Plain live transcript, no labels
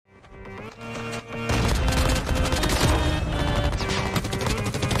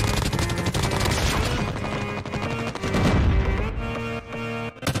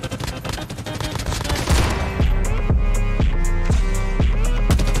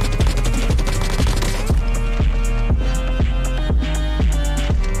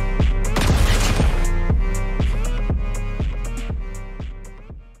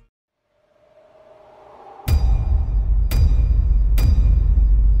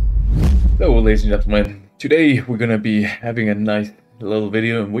So, ladies and gentlemen, today we're gonna be having a nice little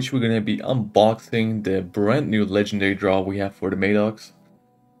video in which we're gonna be unboxing the brand new legendary draw we have for the MADDOX.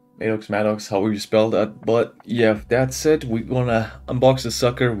 MADDOX, however you spell that. But yeah, that said, we're gonna unbox the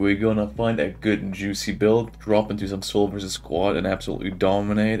sucker. We're gonna find a good and juicy build, drop into some solo versus squad, and absolutely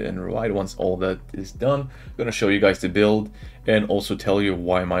dominate. And right once all that is done, I'm gonna show you guys the build and also tell you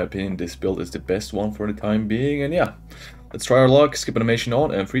why, in my opinion, this build is the best one for the time being. And yeah, let's try our luck. Skip animation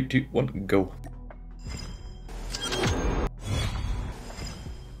on, and 3, 2, 1, go.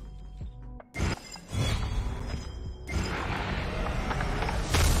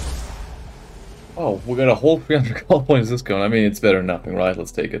 Oh, we got a whole 300 call points discount. I mean, it's better than nothing, right?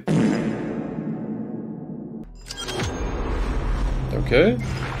 Let's take it. Okay.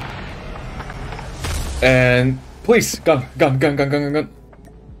 And please, gun.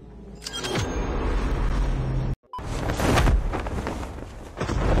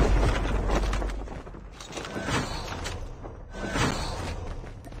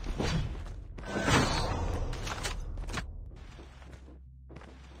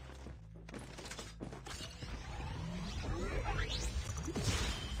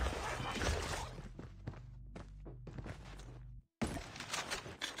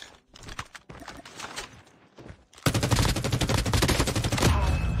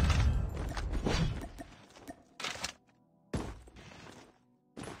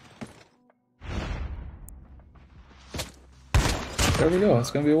 There we go, it's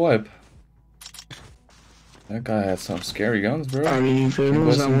gonna be a wipe. That guy had some scary guns, bro. Sorry,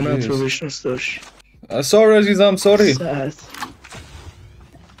 Azizam, sorry.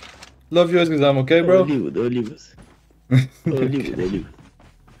 Love you, Azizam, okay, bro?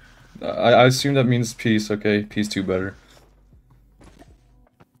 I assume that means peace, okay? Peace too better.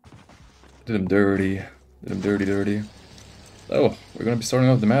 Did him dirty. Dirty. Oh, we're gonna be starting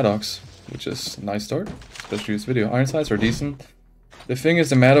off the MADDOX, which is a nice start, especially this video. Iron sights are decent. The thing is,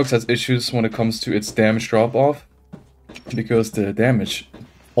 the MADDOX has issues when it comes to its damage drop-off, because the damage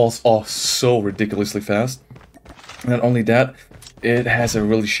falls off so ridiculously fast. Not only that, it has a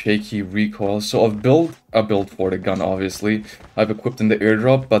really shaky recoil. So I've built a build for the gun, obviously. I've equipped in the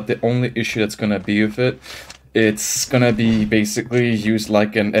airdrop, but the only issue that's gonna be with it, it's gonna be basically used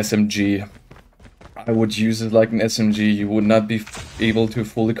like an SMG. I would use it like an SMG. You would not be able to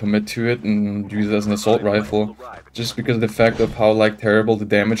fully commit to it and use it as an assault rifle, just because of the fact of how like terrible the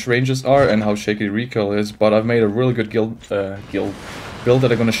damage ranges are and how shaky the recoil is. But I've made a really good build that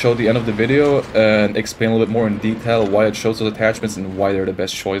I'm gonna show at the end of the video and explain a little bit more in detail why it shows those attachments and why they're the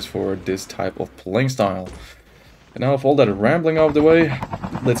best choice for this type of playing style. And now with all that rambling out of the way,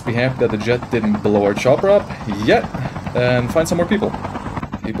 let's be happy that the jet didn't blow our chopper up yet and find some more people.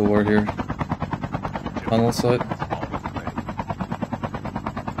 People were here. Tunnel side.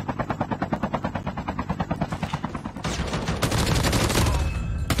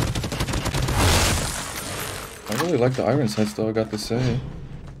 I really like the iron sights though, I got to say.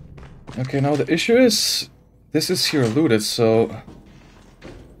 Okay, now the issue is, this is here looted, so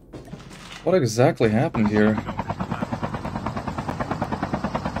what exactly happened here?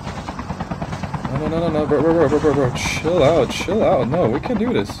 No, bro, chill out, no, we can't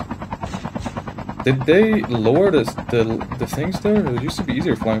do this. Did they lower the things there? It used to be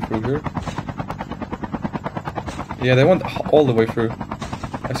easier flying through here. Yeah, they went all the way through.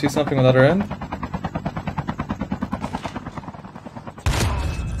 I see something on the other end.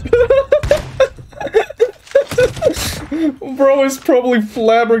 Bro is probably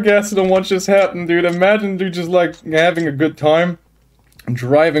flabbergasted on what just happened, dude. Imagine dude just like having a good time,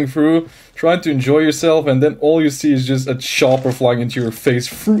 driving through, trying to enjoy yourself, and then all you see is just a chopper flying into your face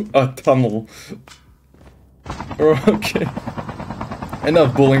through a tunnel. Okay.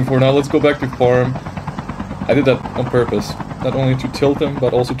 Enough bullying for now, let's go back to farm. I did that on purpose. Not only to tilt him,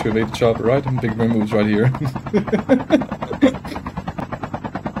 but also to evade the chopper, right? Big brain moves right here.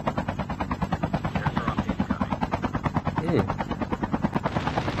 Ooh.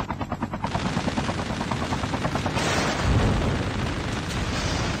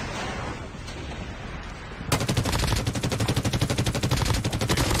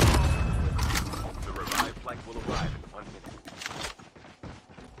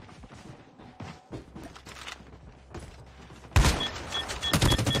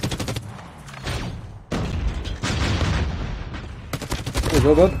 There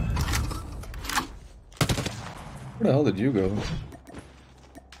you go, bud. Where the hell did you go?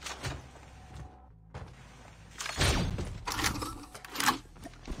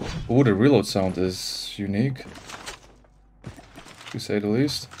 Oh, the reload sound is unique, to say the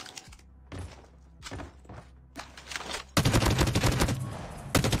least.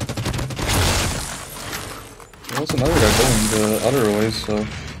 was another guy going the other way, so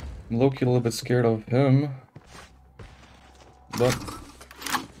I'm low-key a little bit scared of him. But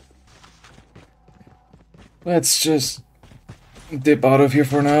let's just dip out of here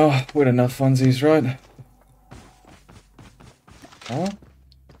for now with enough funsies, right? Huh?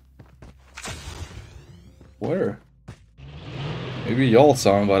 Where? Maybe y'all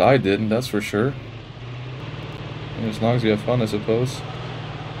saw him, but I didn't, that's for sure. And as long as you have fun, I suppose.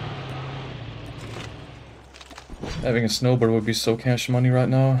 Having a snowboard would be so cash money right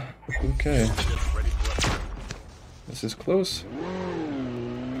now. Okay. This is close.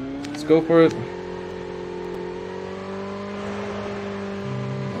 Let's go for it.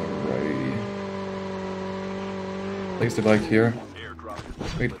 Alrighty. Place the bike here.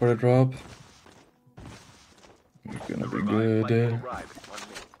 Wait for the drop. It's gonna be good.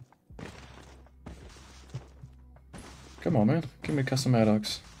 Come on, man. Give me custom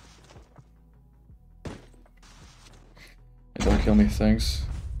MADDOX. And don't kill me, thanks.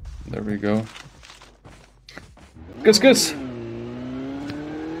 There we go. Good, good.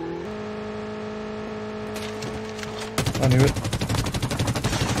 I knew it.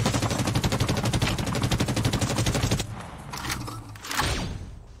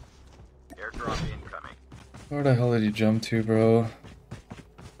 Airdrop incoming. Where the hell did you jump to, bro?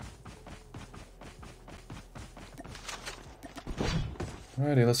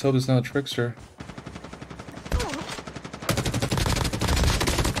 Alrighty, let's hope it's not a trickster.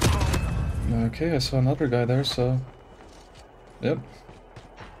 Okay, I saw another guy there, so... Yep.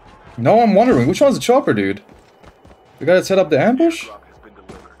 Now I'm wondering, which one's the chopper, dude? The guy that set up the ambush?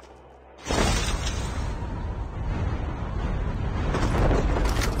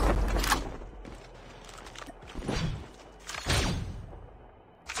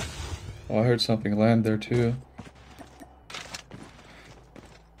 Oh, I heard something land there, too.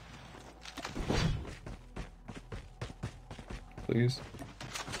 Please.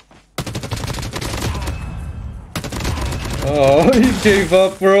 Oh, he gave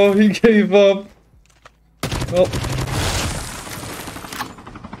up, bro. He gave up. Well.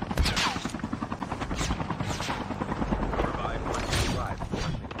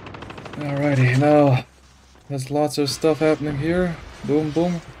 Alrighty, now there's lots of stuff happening here. Boom,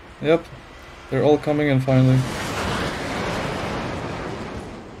 boom. Yep. They're all coming in finally.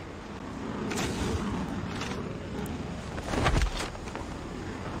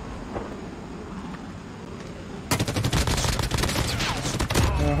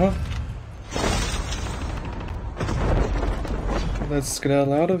 Let's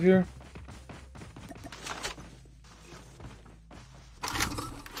skedaddle out of here.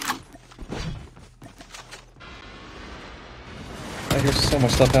 I hear so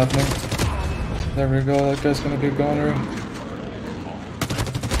much stuff happening. There we go, that guy's gonna be a goner.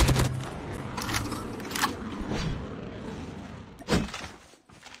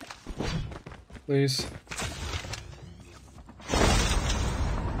 Please.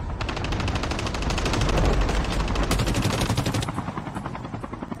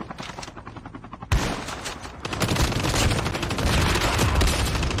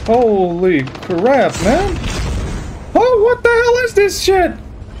 Holy crap, man! Oh, what the hell is this shit?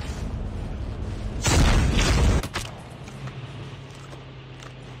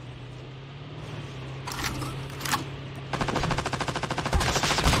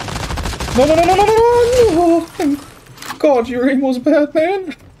 No, no, no, no, no, no, no! Thank God, your aim was bad,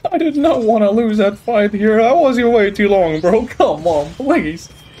 man. I did not want to lose that fight here. I was here way too long, bro. Come on, please.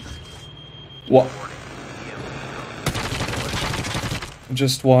 What?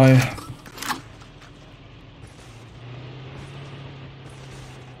 Just why?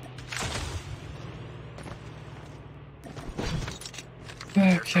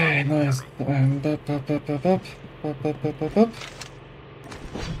 Okay, nice. Up.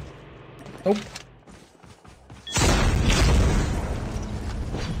 Nope.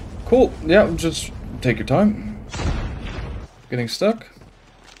 Cool. Yeah, just take your time. Getting stuck?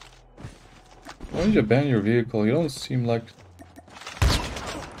 Why did you abandon your vehicle? You don't seem like...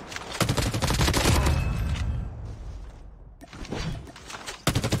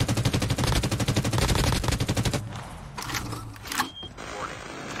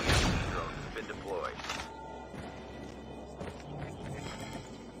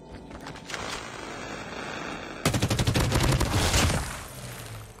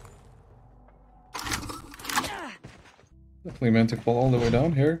 Definitely meant to fall all the way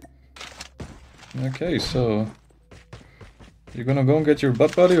down here. Okay, so... You're gonna go and get your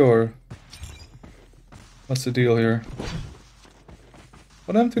butt buddy, or... What's the deal here?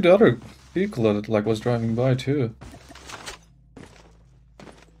 What happened to the other vehicle that like was driving by too?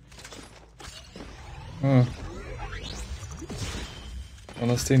 Huh.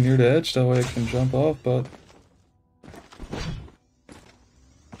 wanna stay near the edge, that way I can jump off, but...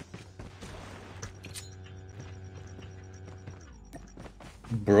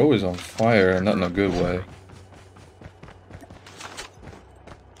 Bro is on fire, not in a good way.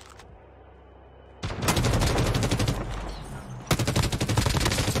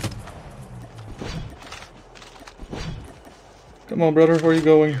 Come on, brother, where are you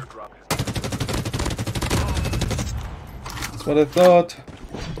going? That's what I thought.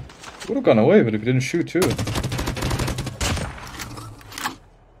 Would have gone away, but if he didn't shoot too.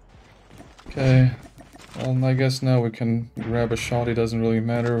 Okay. Well, I guess now we can grab a shot. It doesn't really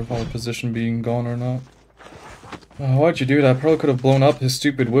matter with our position being gone or not. Why'd you do that? Probably could have blown up his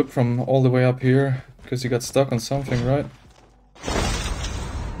stupid whip from all the way up here. Because he got stuck on something, right?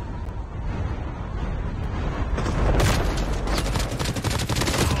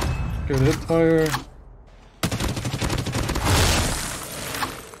 Good hip fire.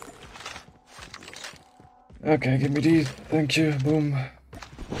 Okay, give me these. Thank you. Boom.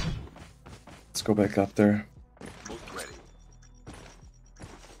 Let's go back up there.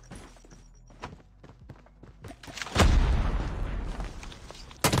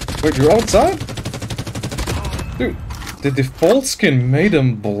 Wait, you're outside? Dude, the default skin made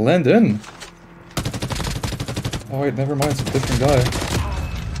him blend in. Oh wait, never mind, it's a different guy.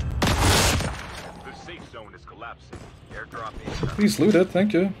 The safe zone is collapsing. Airdrop incoming. Please loot it,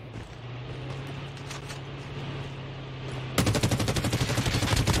 thank you.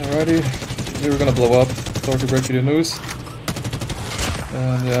 Alrighty, we were gonna blow up. Sorry to break you the news.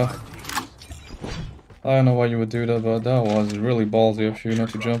 And yeah. I don't know why you would do that, but that was really ballsy of you not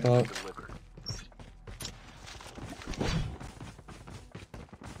to jump out.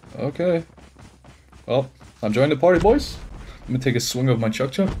 Okay. Well, I'm joining the party, boys. Let me take a swing of my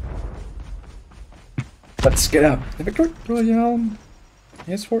chuck. Let's get out. The Victory Royale.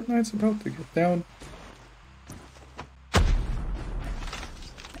 Yes, Fortnite's about to get down.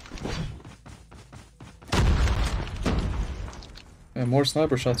 And more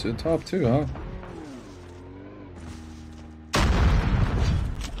sniper shots to the top too, huh?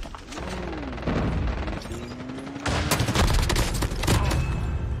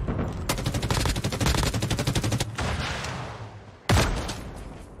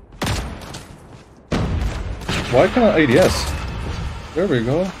 Why can't I ADS? There we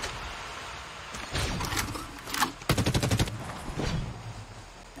go.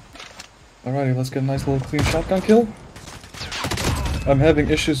 Alrighty, let's get a nice little clean shotgun kill. I'm having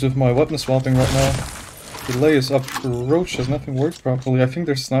issues with my weapon swapping right now. Delay is atrocious, nothing works properly. I think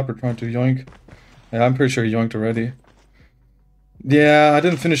there's a sniper trying to yoink. Yeah, I'm pretty sure he yoinked already. Yeah, I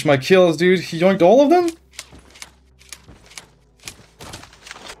didn't finish my kills, dude. He yoinked all of them?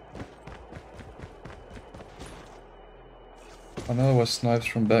 I know it was snipes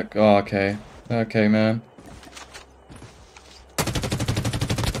from back. Oh, okay. Okay, man.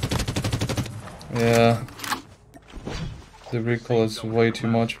 Yeah. The recoil is way too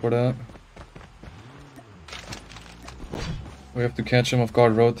much for that. We have to catch him off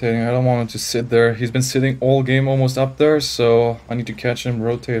guard rotating. I don't want him to sit there. He's been sitting all game almost up there, so I need to catch him,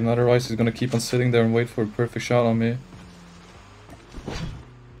 rotate him. Otherwise he's gonna keep on sitting there and wait for a perfect shot on me.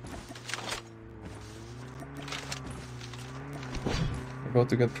 About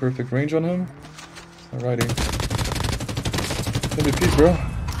to get perfect range on him. Alrighty. MVP, bro.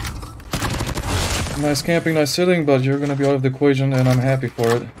 Nice camping, nice sitting, but you're gonna be out of the equation and I'm happy for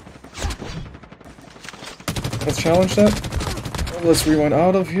it. Let's challenge that. Let's rewind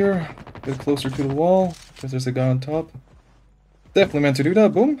out of here. Get closer to the wall, because there's a guy on top. Definitely meant to do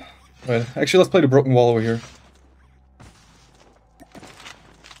that, boom. Right, actually let's play the broken wall over here.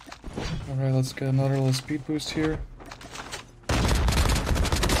 Alright, let's get another little speed boost here.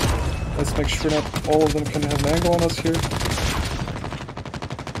 Let's make sure not all of them can have an angle on us here.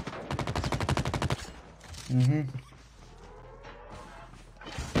 I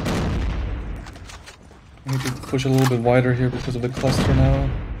need to push a little bit wider here because of the cluster now.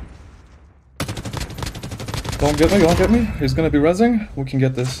 Don't get me, don't get me. He's gonna be rezzing. We can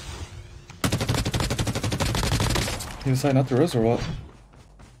get this. He decided not to res or what?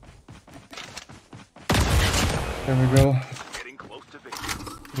 There we go.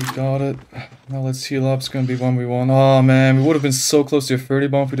 We got it. Now let's heal up. It's gonna be 1v1. Oh man, we would have been so close to a 30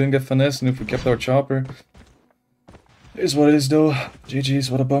 bomb if we didn't get finesse and if we kept our chopper. It is what it is though.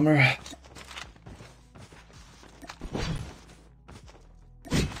 GG's, what a bummer.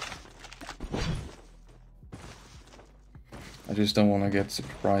 I just don't want to get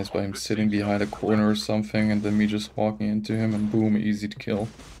surprised by him sitting behind a corner or something and then me just walking into him and boom, easy to kill.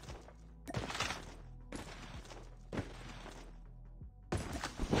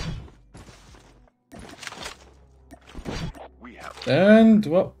 And,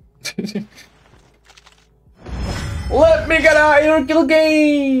 well... Let me get out of your kill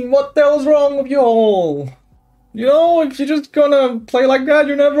game! What the hell's wrong with you all? You know, if you're just gonna play like that,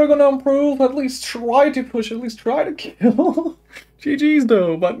 you're never gonna improve. At least try to push, at least try to kill. GG's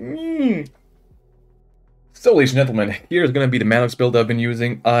though, but... So, ladies and gentlemen, here's going to be the MADDOX build I've been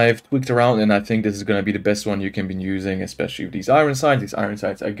using. I've tweaked around, and I think this is going to be the best one you can be using, especially with these iron sights. These iron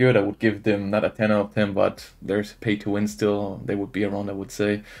sights are good. I would give them not a 10 out of 10, but there's pay to win still. They would be around, I would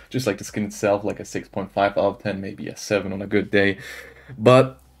say. Just like the skin itself, like a 6.5 out of 10, maybe a 7 on a good day.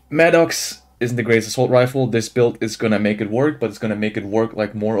 But MADDOX isn't the greatest assault rifle. This build is going to make it work, but it's going to make it work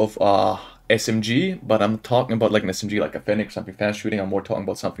like more of a SMG, but I'm talking about like an SMG like a Fennec, something fast shooting. I'm more talking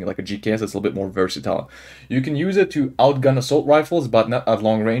about something like a GKS that's a little bit more versatile. You can use it to outgun assault rifles, but not at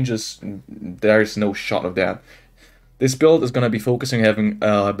long ranges. There's no shot of that. This build is going to be focusing on having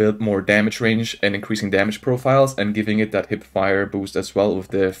a bit more damage range and increasing damage profiles and giving it that hip fire boost as well with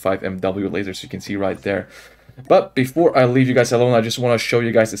the 5MW lasers you can see right there. But before I leave you guys alone, I just want to show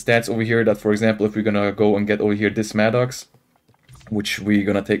you guys the stats over here that, for example, if we're going to go and get over here this MADDOX, which we're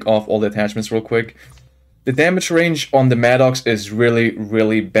gonna take off all the attachments real quick. The damage range on the MADDOX is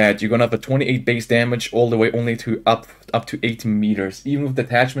really bad. You're gonna have a 28 base damage all the way only to up to 18 meters. Even with the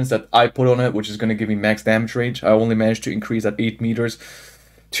attachments that I put on it, which is gonna give me max damage range, I only managed to increase that 8 meters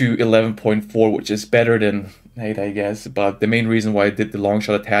to 11.4, which is better than 8, I guess. But the main reason why I did the long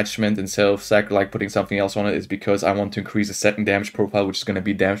shot attachment instead of like putting something else on it is because I want to increase the second damage profile, which is gonna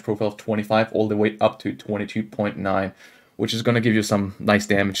be damage profile of 25 all the way up to 22.9. Which is going to give you some nice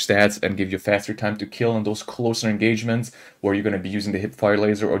damage stats and give you faster time to kill in those closer engagements where you're going to be using the hip-fire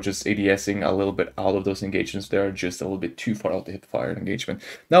laser or just ADSing a little bit out of those engagements. They're just a little bit too far out the hip-fire engagement.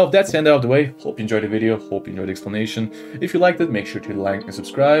 Now, with that stand out of the way, hope you enjoyed the video, hope you enjoyed the explanation. If you liked it, make sure to like and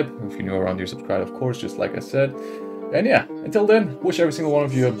subscribe. If you're new around here, subscribe, of course, just like I said. And yeah, until then, wish every single one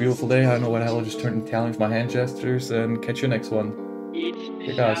of you a beautiful day. I don't know what the hell I just turned Italian with my hand gestures, and catch you next one.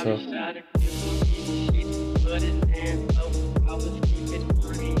 Hey guys,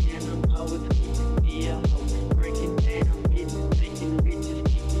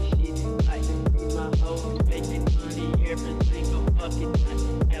 Every single fucking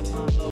time.